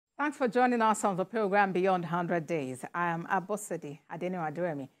Thanks for joining us on the program Beyond 100 Days. I am Abosedi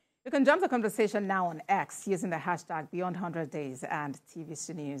Adeniyi. You can jump the conversation now on X using the hashtag Beyond 100 Days and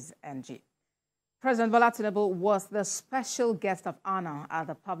TVC News NG. President Bola Tinubu was the special guest of honor at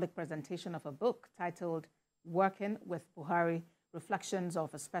the public presentation of a book titled Working with Buhari, Reflections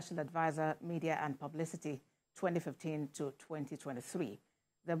of a Special Advisor, Media and Publicity, 2015 to 2023.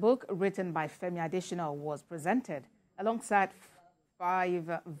 The book, written by Femi Adesina, was presented alongside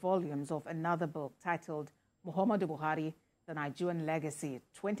 5 volumes of another book titled Muhammadu Buhari, The Nigerian Legacy,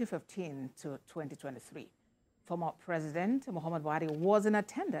 2015 to 2023. Former President Muhammadu Buhari was in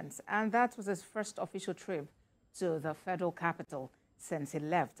attendance, and that was his first official trip to the federal capital since he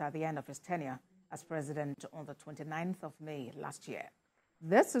left at the end of his tenure as president on the 29th of May last year.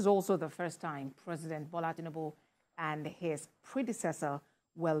 This is also the first time President Bola Tinubu and his predecessor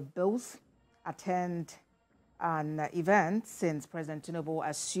will both attend an event since President Tinubu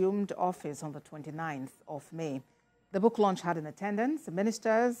assumed office on the 29th of May. The book launch had in attendance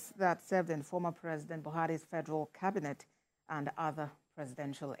ministers that served in former President Buhari's federal cabinet and other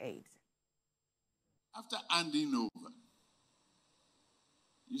presidential aides. After handing over,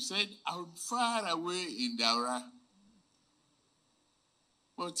 you said, I'm far away in Daura,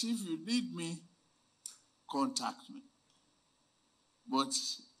 but if you need me, contact me. But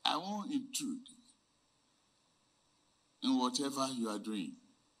I won't intrude in whatever you are doing.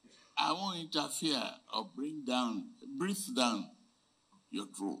 I won't interfere or breathe down your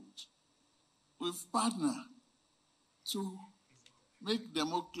throat. We've partnered to make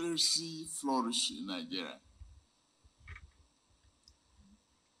democracy flourish in Nigeria.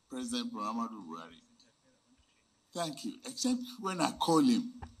 President Muhammadu Buhari, thank you. Except when I call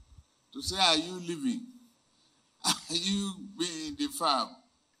him to say, are you leaving? Are you being in the farm?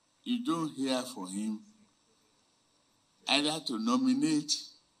 You don't hear from him either to nominate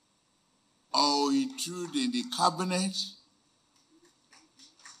or intrude in the cabinet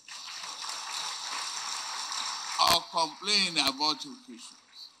or complain about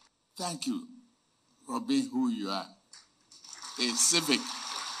occasions. Thank you for being who you are, a civic.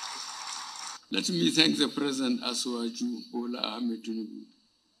 Let me thank the President Asuwaju Bola Ahmed Tinubu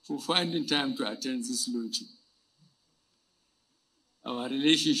for finding time to attend this launching. Our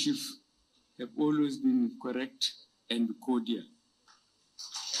relationships have always been correct and cordial.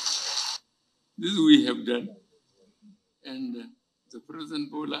 This we have done, and the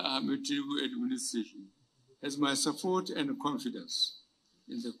President Bola Ahmed Tinubu administration has my support and confidence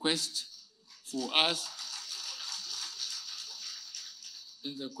in the quest for us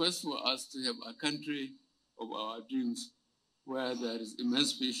to have a country of our dreams where there is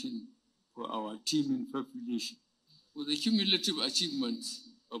emancipation for our teeming population. For the cumulative achievements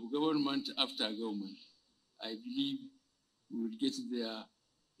of government after government, I believe we will get there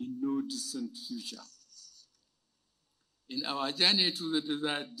in no distant future. In our journey to the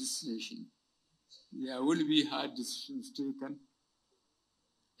desired destination, there will be hard decisions taken,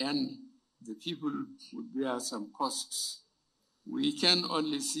 and the people will bear some costs. We can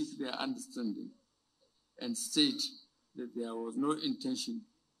only seek their understanding and state that there was no intention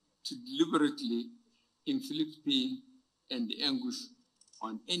to deliberately inflict pain and anguish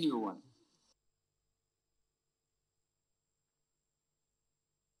on anyone.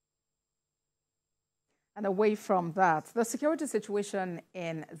 And away from that, the security situation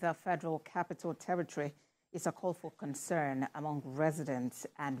in the Federal Capital Territory is a call for concern among residents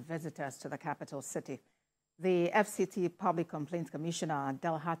and visitors to the capital city. The FCT Public Complaint Commissioner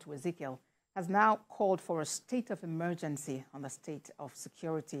Dalhatu Ezekiel has now called for a state of emergency on the state of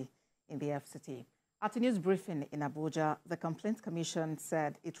security in the FCT. At a news briefing in Abuja, the Complaint Commission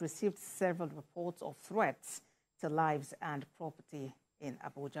said it received several reports of threats to lives and property in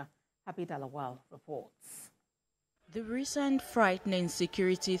Abuja. Happy Dalawal reports. The recent frightening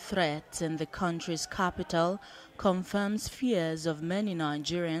security threats in the country's capital confirms fears of many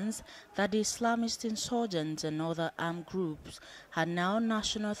Nigerians that the Islamist insurgents and other armed groups are now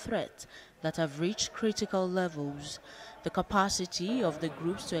national threats that have reached critical levels. The capacity of the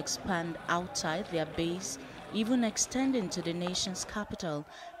groups to expand outside their base, even extending to the nation's capital,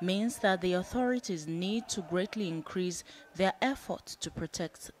 means that the authorities need to greatly increase their efforts to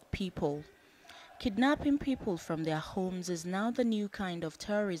protect people. Kidnapping people from their homes is now the new kind of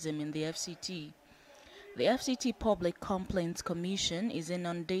terrorism in the FCT. The FCT Public Complaint Commission is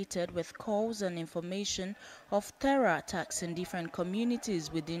inundated with calls and information of terror attacks in different communities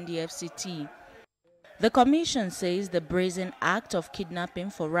within the FCT. The Commission says the brazen act of kidnapping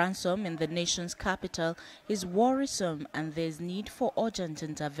for ransom in the nation's capital is worrisome and there is need for urgent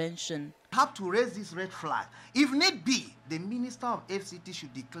intervention. Have to raise this red flag. If need be, the Minister of FCT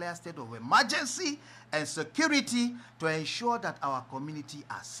should declare state of emergency and security to ensure that our community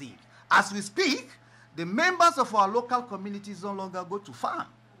are safe. As we speak, the members of our local communities no longer go to farm.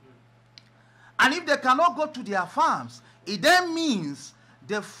 And if they cannot go to their farms, it then means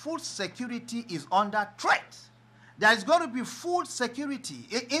the food security is under threat. There is going to be food security,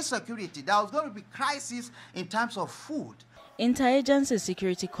 insecurity. There is going to be crisis in terms of food. Interagency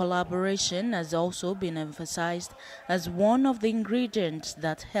security collaboration has also been emphasized as one of the ingredients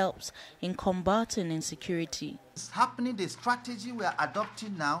that helps in combating insecurity. It's happening, the strategy we are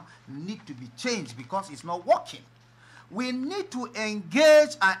adopting now need to be changed because it's not working. We need to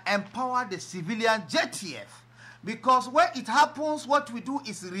engage and empower the civilian JTF because when it happens, what we do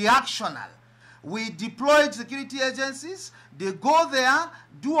is reactional. We deploy security agencies, they go there,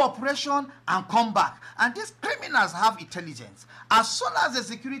 do operation, and come back. And these criminals have intelligence. As soon as the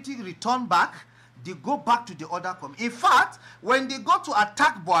security return back, they go back to the other community. In fact, when they go to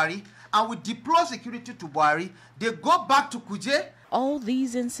attack Buhari, and we deploy security to Buhari, they go back to Kuje. All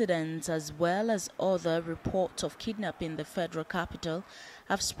these incidents, as well as other reports of kidnapping in the federal capital,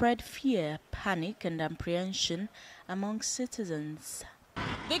 have spread fear, panic, and apprehension among citizens.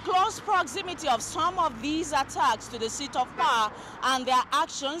 The close proximity of some of these attacks to the seat of power and their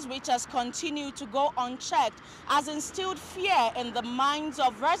actions, which has continued to go unchecked, has instilled fear in the minds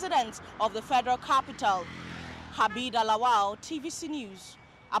of residents of the federal capital. Habib Alawal, TVC News,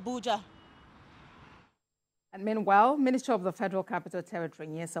 Abuja. And meanwhile, Minister of the Federal Capital Territory,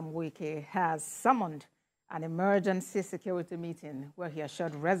 Nyesom Wike, has summoned an emergency security meeting where he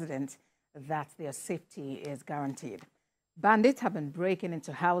assured residents that their safety is guaranteed. Bandits have been breaking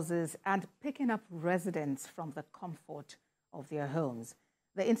into houses and picking up residents from the comfort of their homes.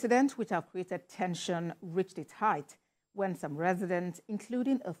 The incident, which have created tension, reached its height when some residents,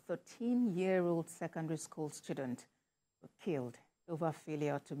 including a 13-year-old secondary school student, were killed over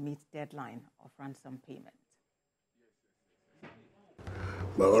failure to meet deadline of ransom payment.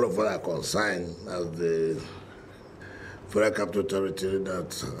 But all of us are concerned as the Federal Capital Territory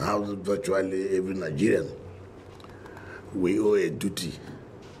that houses virtually every Nigerian. We owe a duty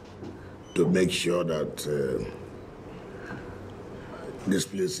to make sure that this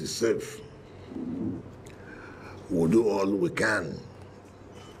place is safe. We'll do all we can,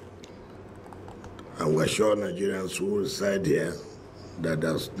 and we're sure Nigerians who reside here that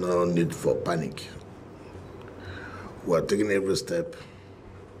there's no need for panic. We're taking every step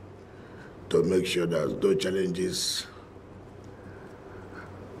to make sure that those challenges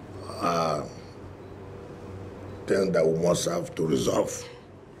are that we must have to resolve.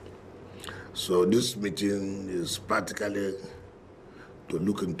 So this meeting is practically to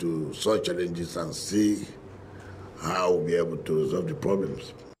look into such challenges and see how we'll be able to resolve the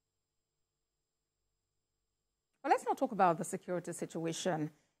problems. Well, let's now talk about the security situation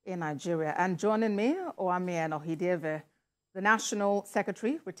in Nigeria. And joining me, Oamien Ohideve, the National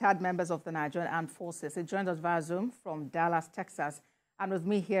Secretary, retired members of the Nigerian Armed Forces. He joined us via Zoom from Dallas, Texas. And with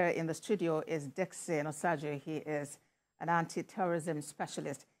me here in the studio is Dixon Osajo. He is an anti-terrorism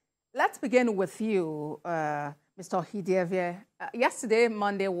specialist. Let's begin with you, Mr. Ohideve. Yesterday,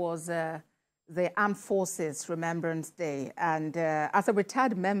 Monday, was the Armed Forces Remembrance Day. And as a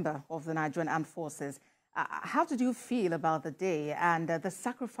retired member of the Nigerian Armed Forces, how did you feel about the day and the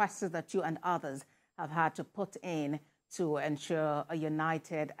sacrifices that you and others have had to put in to ensure a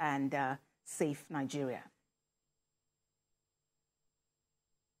united and safe Nigeria?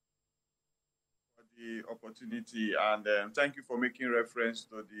 The opportunity, and thank you for making reference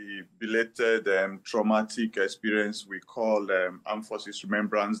to the belated traumatic experience we call Armed Forces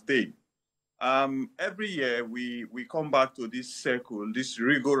Remembrance Day. Every year we come back to this circle, this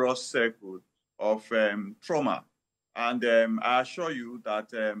rigorous circle of trauma, and I assure you that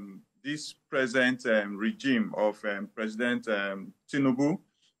this present regime of President Tinubu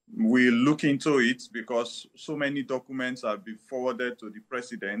will look into it because so many documents have been forwarded to the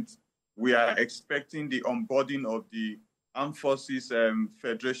president. We are expecting the onboarding of the Armed Forces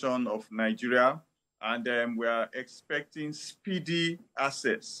Federation of Nigeria, and we are expecting speedy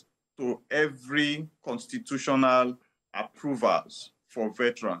access to every constitutional approvals for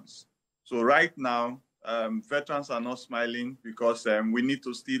veterans. So right now, veterans are not smiling because we need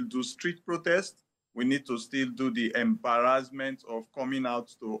to still do street protest. We need to still do the embarrassment of coming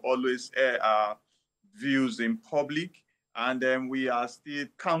out to always air our views in public. And we are still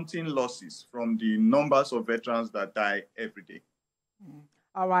counting losses from the numbers of veterans that die every day.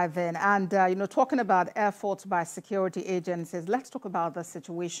 All right, then. And, talking about efforts by security agencies, let's talk about the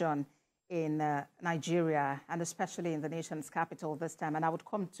situation in Nigeria, and especially in the nation's capital this time. And I would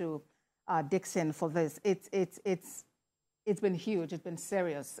come to Dixon, for this. It's been huge. It's been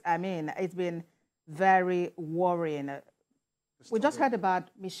serious. I mean, it's been very worrying. We just heard about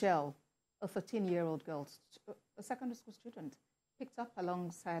Michelle, a 13-year-old girl, a secondary school student, picked up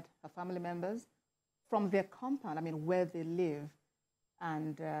alongside her family members from their compound, I mean, where they live.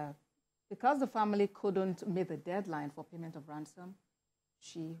 And because the family couldn't meet the deadline for payment of ransom,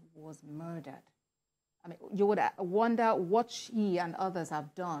 she was murdered. I mean, you would wonder what she and others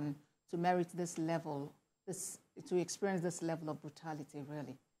have done to merit this level, to experience this level of brutality,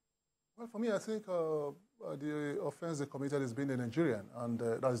 really. Well, for me, I think the offense they committed is being a Nigerian, and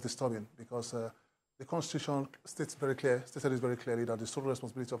that is disturbing because the Constitution stated very clearly that the sole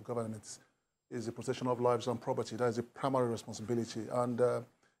responsibility of government is the protection of lives and property. That is the primary responsibility. And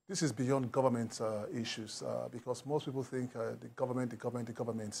this is beyond government issues because most people think the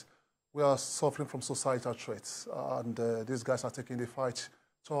government. We are suffering from societal threats, and these guys are taking the fight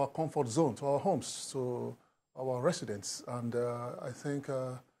to our comfort zone, to our homes, to our residents. And I think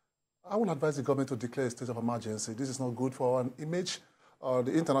I would advise the government to declare a state of emergency. This is not good for our image.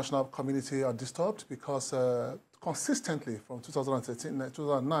 The international community are disturbed because consistently from 2013,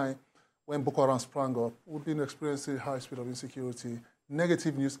 2009, when Boko Haram sprang up, we've been experiencing high speed of insecurity,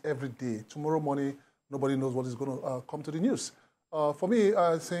 negative news every day. Tomorrow morning, nobody knows what is going to come to the news. For me,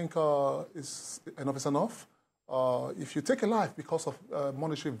 I think enough is enough. If you take a life because of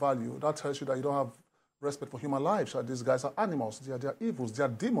monetary value, that tells you that you don't have respect for human lives. These guys are animals. They are evils. They are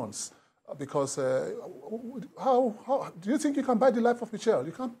demons. Because how do you think you can buy the life of Michelle?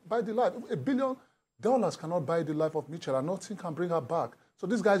 You can't buy the life. $1 billion cannot buy the life of Michelle, and nothing can bring her back. So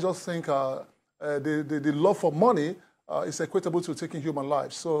these guys just think the love for money is equatable to taking human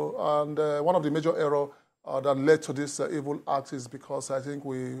lives. So, and one of the major errors that led to this evil act is because I think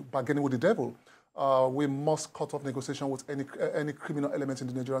we're bargaining with the devil. We must cut off negotiation with any criminal element in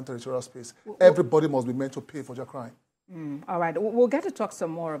the Nigerian territorial space. Everybody must be meant to pay for their crime. All right, we'll get to talk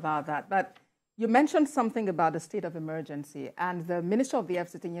some more about that. But you mentioned something about the state of emergency, and the Minister of the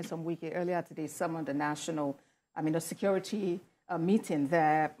FCT, Nyesom Wike, earlier today summoned a national, a security meeting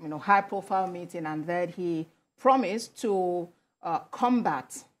there, high profile meeting, and then he promised to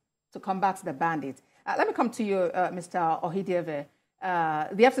combat the bandits. Let me come to you, Mr. Ohidieve.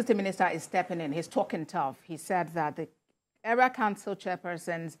 The FCT minister is stepping in. He's talking tough. He said that the area council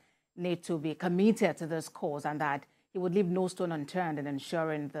chairpersons need to be committed to this cause and that he would leave no stone unturned in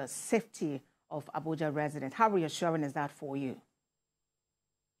ensuring the safety of Abuja residents. How reassuring is that for you?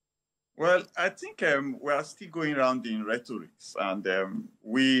 Well, I think we are still going around in rhetorics, and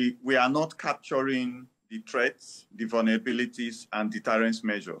we are not capturing the threats, the vulnerabilities, and deterrence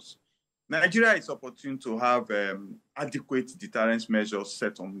measures. Nigeria is opportune to have adequate deterrence measures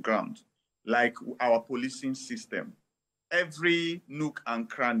set on ground, like our policing system. Every nook and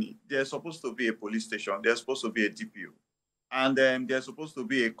cranny, there's supposed to be a police station, there's supposed to be a DPO, and there's supposed to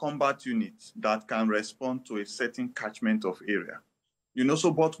be a combat unit that can respond to a certain catchment of area.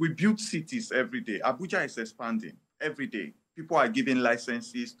 But we build cities every day. Abuja is expanding every day. People are giving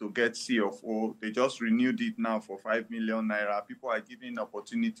licenses to get C of O. They just renewed it now for 5 million naira. People are giving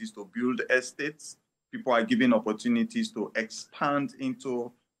opportunities to build estates. People are giving opportunities to expand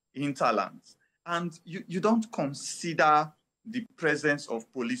into hinterlands. And you don't consider the presence of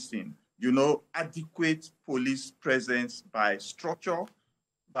policing, adequate police presence by structure,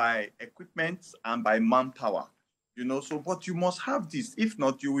 by equipment, and by manpower. But you must have this. If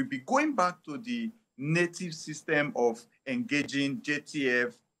not, you will be going back to the native system of engaging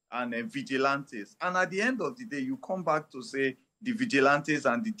JTF and vigilantes. And at the end of the day, you come back to say the vigilantes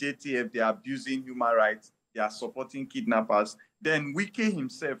and the JTF, they are abusing human rights, they are supporting kidnappers. Then Wike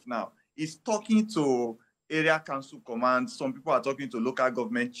himself now is talking to area council commands. Some people are talking to local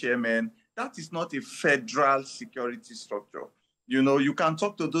government chairmen. That is not a federal security structure. You can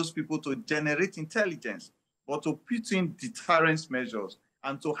talk to those people to generate intelligence, but to put in deterrence measures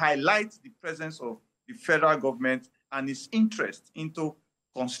and to highlight the presence of the federal government and its interest into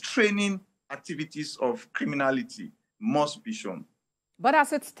constraining activities of criminality must be shown. But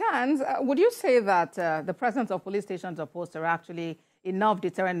as it stands, would you say that the presence of police stations or posts are actually enough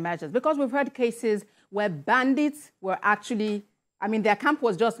deterrent measures? Because we've heard cases where bandits were actually, their camp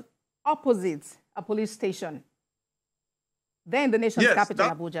was just opposite a police station. They're in the nation's capital,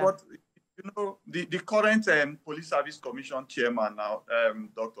 Abuja. But, the current Police Service Commission chairman now,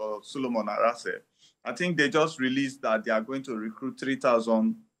 Dr. Solomon Arase, I think they just released that they are going to recruit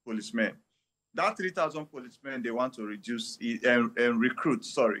 3,000 policemen. That 3,000 policemen they want to recruit,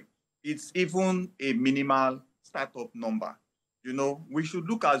 it's even a minimal startup number. We should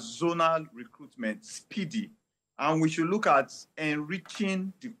look at zonal recruitment, speedy. And we should look at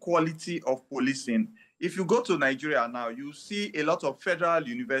enriching the quality of policing. If you go to Nigeria now, you see a lot of federal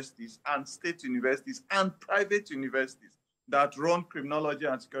universities and state universities and private universities that run criminology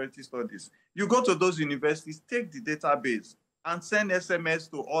and security studies. You go to those universities, take the database, and send SMS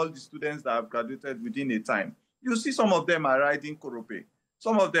to all the students that have graduated within a time. You see some of them are riding Korope.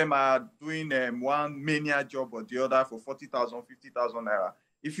 Some of them are doing one mania job or the other for 40,000, 50,000 naira.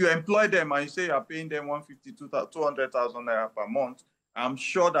 If you employ them and you say you are paying them 150,000, 200,000 naira per month, I'm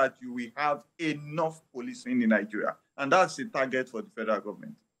sure that you will have enough policing in Nigeria. And that's the target for the federal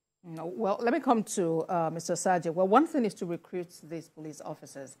government. No, well, let me come to Mr. Saji. Well, one thing is to recruit these police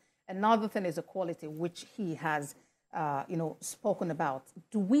officers. Another thing is the quality, which he has, spoken about.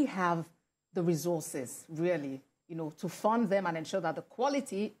 Do we have the resources, really, to fund them and ensure that the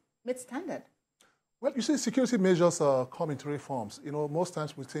quality meets standard? Well, you see, security measures come in three forms. Most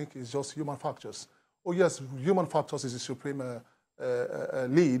times we think it's just human factors. Oh, yes, human factors is the supreme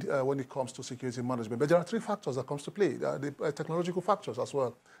lead when it comes to security management. But there are three factors that comes to play. The technological factors as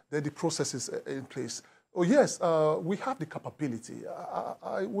well. Then the processes in place. Oh, yes, we have the capability.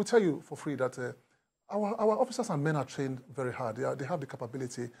 I will tell you for free that our officers and men are trained very hard. They have the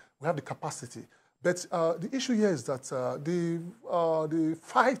capability. We have the capacity. But the issue here is that the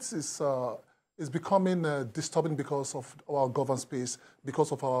fight is becoming disturbing because of our governed space,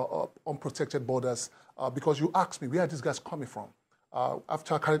 because of our unprotected borders, because you ask me, where are these guys coming from?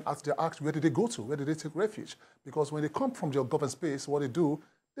 After carrying out their acts, where did they go to? Where did they take refuge? Because when they come from their governed space, what they do,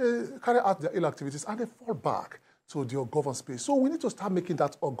 they carry out their ill activities and they fall back to their governed space. So we need to start making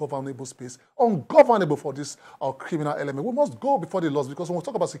that ungovernable space ungovernable for this criminal element. We must go before the laws, because when we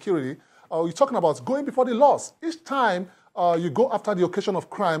talk about security, we're talking about going before the laws. Each time you go after the occasion of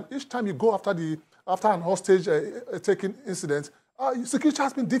crime, each time you go after an hostage taking incident, security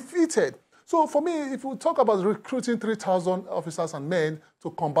has been defeated. So for me, if we talk about recruiting 3,000 officers and men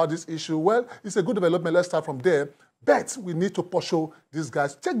to combat this issue, well, it's a good development. Let's start from there. But we need to pursue these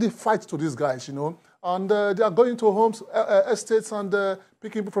guys, take the fight to these guys, And they are going to homes, estates, and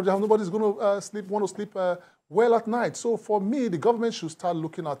picking people from their house. Nobody's going to want to sleep well at night. So for me, the government should start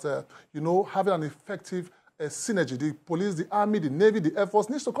looking at, having an effective synergy. The police, the army, the navy, the air force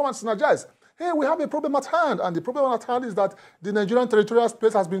needs to come and synergize. Hey, we have a problem at hand, and the problem at hand is that the Nigerian territorial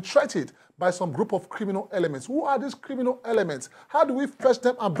space has been threatened by some group of criminal elements. Who are these criminal elements? How do we fetch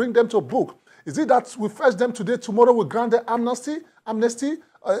them and bring them to book? Is it that we fetch them today, tomorrow we grant them amnesty?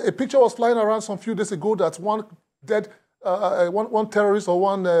 A picture was flying around some few days ago that one one terrorist or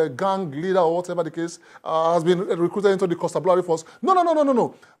one gang leader or whatever the case has been recruited into the constabulary force.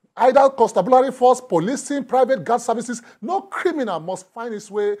 No. Either constabulary force, policing, private guard services, no criminal must find his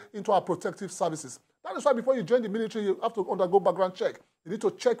way into our protective services. That is why before you join the military, you have to undergo background check. You need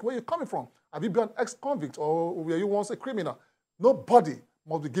to check where you're coming from. Have you been an ex-convict or were you once a criminal? Nobody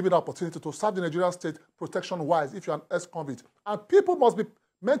must be given the opportunity to serve the Nigerian state protection-wise if you're an ex-convict. And people must be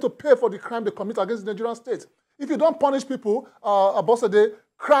meant to pay for the crime they commit against the Nigerian state. If you don't punish people,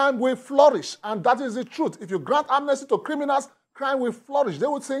 crime will flourish. And that is the truth. If you grant amnesty to criminals, crime will flourish. They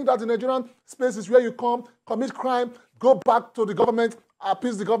would think that the Nigerian space is where you come, commit crime, go back to the government,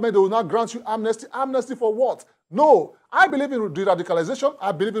 appease the government, they will not grant you amnesty. Amnesty for what? No. I believe in de-radicalization.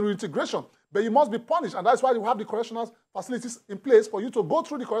 I believe in reintegration. But you must be punished, and that's why you have the correctional facilities in place for you to go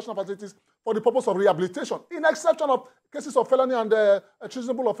through the correctional facilities for the purpose of rehabilitation. In exception of cases of felony and a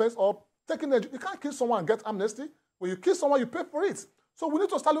treasonable offense or taking you can't kill someone and get amnesty. When you kill someone, you pay for it. So we need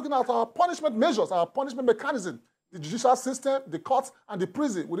to start looking at our punishment measures, our punishment mechanism. The judicial system, the courts, and the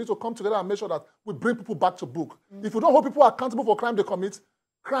prison. We need to come together and make sure that we bring people back to book. If we don't hold people accountable for crime they commit,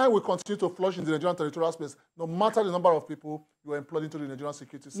 crime will continue to flourish in the Nigerian territorial space, no matter the number of people you are employed into the Nigerian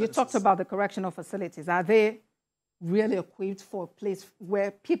security services. You talked about the correctional facilities. Are they really equipped for a place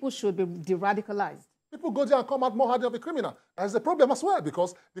where people should be de-radicalized? People go there and come out more hardened of a criminal. That's the problem as well,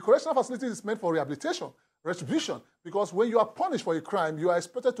 because the correctional facility is meant for rehabilitation, retribution. Because when you are punished for a crime, you are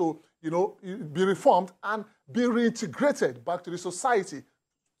expected to, be reformed and be reintegrated back to the society,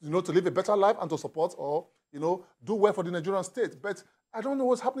 to live a better life and to support or, do well for the Nigerian state. But I don't know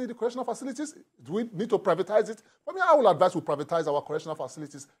what's happening in the correctional facilities. Do we need to privatize it? For me, I will advise we privatize our correctional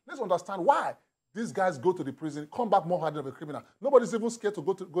facilities. Let's understand why these guys go to the prison, come back more hardened of a criminal. Nobody's even scared to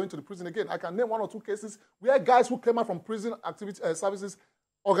go into the prison again. I can name 1 or 2 cases where guys who came out from prison services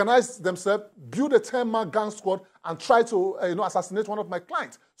organized themselves, built a 10-man gang squad, and tried to assassinate one of my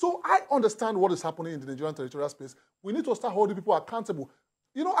clients. So I understand what is happening in the Nigerian territorial space. We need to start holding people accountable.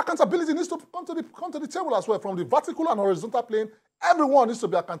 Accountability needs to come to the table as well. From the vertical and horizontal plane, everyone needs to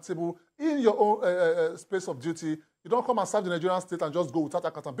be accountable in your own space of duty. You don't come and serve the Nigerian state and just go without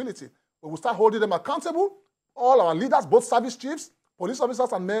accountability. When we start holding them accountable, all our leaders, both service chiefs, police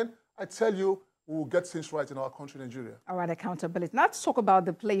officers and men, I tell you, we will get things right in our country, Nigeria. All right, accountability. Now, let's talk about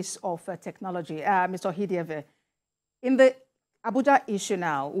the place of technology. Mr. Hidieve, in the Abuja issue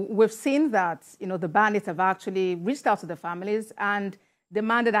now, we've seen that, the bandits have actually reached out to the families and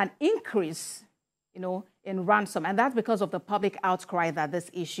demanded an increase, in ransom. And that's because of the public outcry that this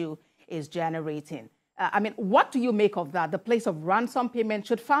issue is generating. What do you make of that, the place of ransom payment?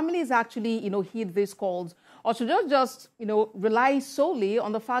 Should families actually, heed these calls? Or should they just, rely solely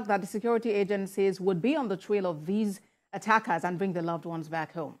on the fact that the security agencies would be on the trail of these attackers and bring the loved ones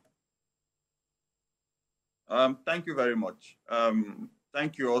back home? Thank you very much.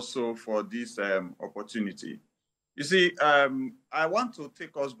 Thank you also for this opportunity. You see, I want to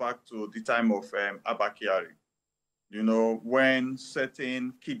take us back to the time of Abakari. When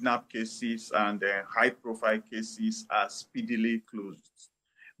certain kidnap cases and high-profile cases are speedily closed.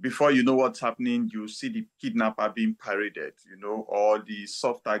 Before you know what's happening, you see the kidnapper being paraded, or the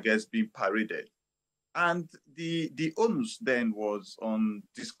soft targets being paraded. And the onus then was on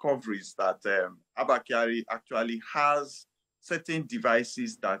discoveries that Abakari actually has certain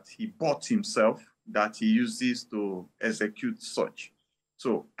devices that he bought himself that he uses to execute such.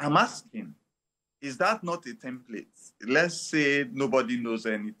 So I'm asking, is that not a template? Let's say nobody knows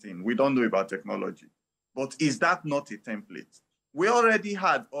anything. We don't know about technology. But is that not a template? We already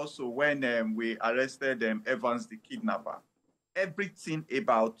had also when we arrested Evans the kidnapper, everything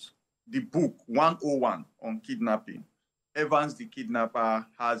about the book 101 on kidnapping. Evans the kidnapper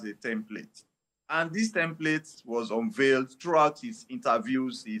has a template. And this template was unveiled throughout his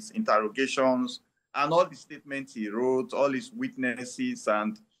interviews, his interrogations, and all the statements he wrote, all his witnesses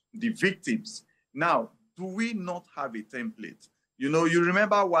and the victims. Now, do we not have a template? You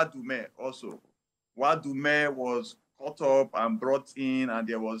remember Wadume also. Wadume was caught up and brought in, and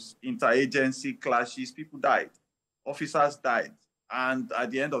there was interagency clashes. People died. Officers died. And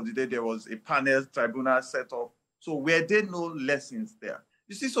at the end of the day, there was a panel tribunal set up. So were there no lessons there?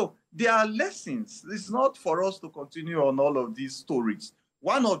 You see, so there are lessons. It's not for us to continue on all of these stories.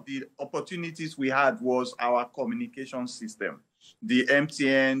 One of the opportunities we had was our communication system. The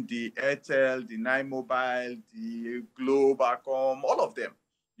MTN, the Airtel, the 9Mobile, the Globe, Acom, all of them.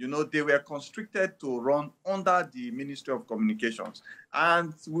 They were constricted to run under the Ministry of Communications.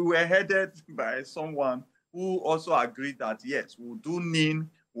 And we were headed by someone who also agreed that, yes, we'll do NIN,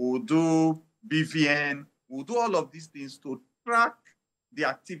 we'll do BVN, we'll do all of these things to track the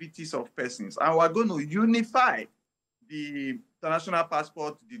activities of persons. And we're going to unify the international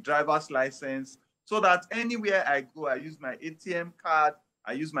passport, the driver's license, so that anywhere I go, I use my ATM card,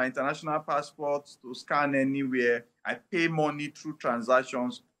 I use my international passport to scan anywhere, I pay money through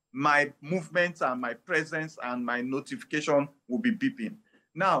transactions, my movements and my presence and my notification will be beeping.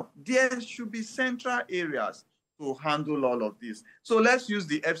 Now, there should be central areas to handle all of this. So let's use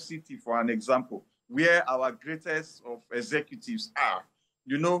the FCT for an example, where our greatest of executives are.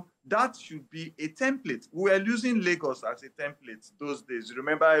 That should be a template. We were using Lagos as a template those days.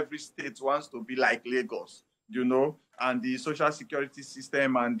 Remember, every state wants to be like Lagos, and the social security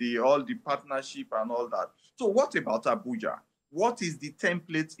system and all the partnership and all that. So what about Abuja? What is the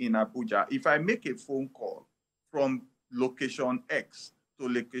template in Abuja? If I make a phone call from location X to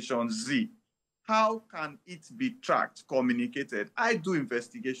location Z, how can it be tracked, communicated? I do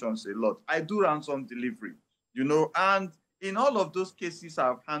investigations a lot. I do ransom delivery, and in all of those cases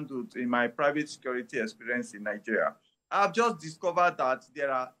I've handled in my private security experience in Nigeria, I've just discovered that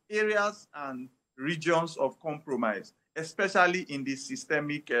there are areas and regions of compromise, especially in the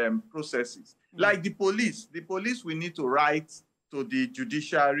systemic processes. Like the police will need to write to the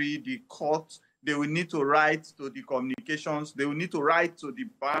judiciary, the court, they will need to write to the communications, they will need to write to the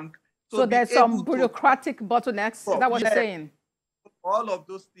bank. So there's some bureaucratic bottlenecks, is that what you're saying? All of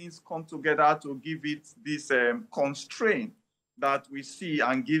those things come together to give it this constraint that we see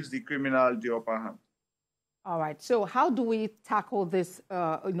and gives the criminal the upper hand. All right. So how do we tackle this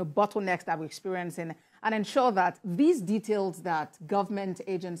bottlenecks that we're experiencing and ensure that these details that government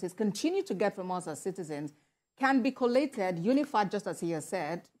agencies continue to get from us as citizens can be collated, unified, just as he has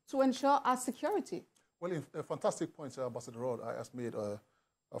said, to ensure our security? Well, a fantastic point Ambassador Rod has made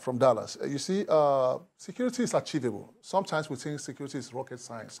from Dallas. You see, security is achievable. Sometimes we think security is rocket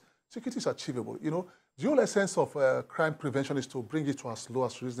science. Security is achievable. The whole essence of crime prevention is to bring it to as low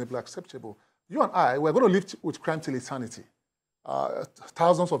as reasonably acceptable. You and I, we're going to live with crime till eternity.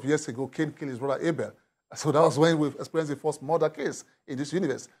 Thousands of years ago, Cain killed his brother Abel. So that was when we experienced the first murder case in this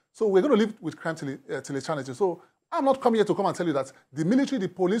universe. So we're going to live with crime till eternity. So I'm not coming here to come and tell you that the military, the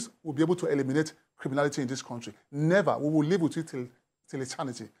police will be able to eliminate criminality in this country. Never. We will live with it till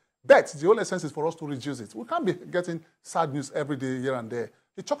eternity. But the whole essence is for us to reduce it. We can't be getting sad news every day, here and there.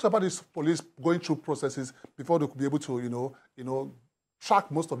 He talks about these police going through processes before they could be able to,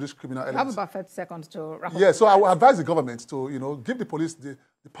 track most of these criminal elements. I have about 30 seconds to wrap up. Yeah, so I would advise the government to, give the police the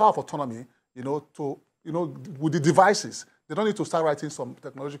power of autonomy, with the devices. They don't need to start writing some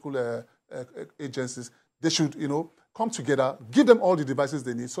technological agencies. They should, come together, give them all the devices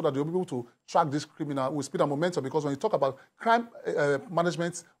they need so that they'll be able to track this criminal with speed and momentum. Because when you talk about crime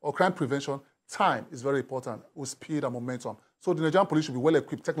management or crime prevention, time is very important with speed and momentum. So the Nigerian police should be well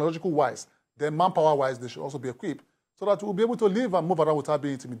equipped, technological-wise. Then manpower-wise, they should also be equipped so that we'll be able to live and move around without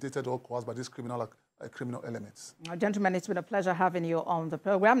being intimidated or coerced by these criminal elements. Gentlemen, it's been a pleasure having you on the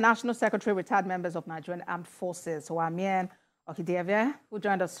program. National Secretary, retired members of Nigerian Armed Forces, Wamien Okidiewe, who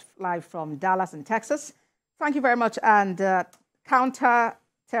joined us live from Dallas in Texas. Thank you very much. And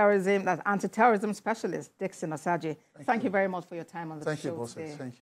counter-terrorism, anti-terrorism specialist, Dixon Osaji, thank you very much for your time on the show today. Thank you.